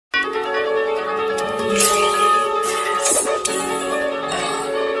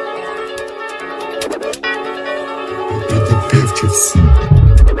bitches.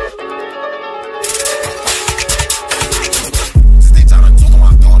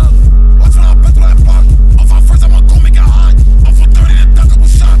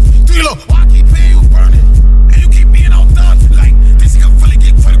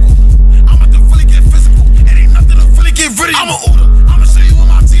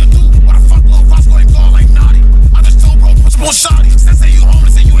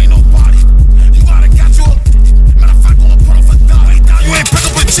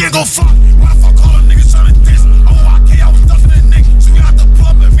 Go fuck, why fuck all them niggas tryna diss? OYK, I was ducking a nigga. So we out the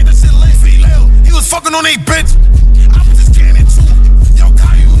pub and me that shit lit. He was fucking on they bitch. I was just getting it too. Yo,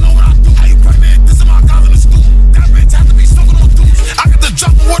 Kai, you know what I do. How you pregnant? This is my guys in the stool. That bitch have to be smoking on dudes. I got the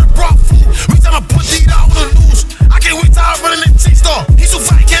drop of water brought food. We tryna put these out on the news. I can't wait till I run in the cheek store. He so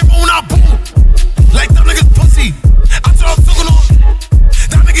fat, can't roll when I boom. Like them niggas pussy. I thought I'm fucking on.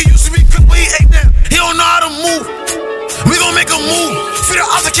 That nigga used to be quick when he ate that. He don't know how to move. We gon' make a move. Feed the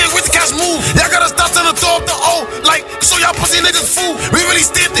odds, I can't wait to catch move. Y'all gotta stop trying to throw up the O. Like, so y'all pussy niggas fool. We really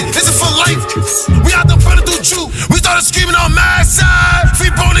stamped it, this is for life. We out there running through Jew. We started screaming on mad side.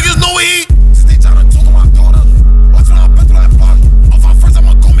 Free bro niggas know we eat. Since they tryna talk about my daughter, watch when I bet to that park. Off our friends,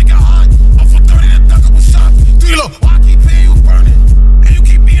 I'ma go make it hot. I'm for 30 and a couple shots. 3 look, why I keep paying you burning? And you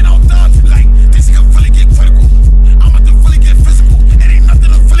keep being out done. Like, this nigga really get critical. I'm about to really get physical. It ain't nothing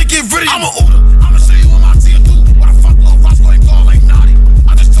to really get rid of you. I'm a order, I'ma show you what my team do. What the fuck, little Roscoe ain't going like naughty.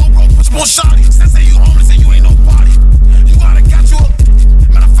 I just told bro, put some more shotty. Since say you homeless and you ain't nobody. You gotta catch you up.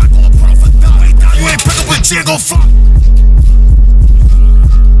 Matter of fact, I'ma put off a dime. You ain't pick up with G and go fuck.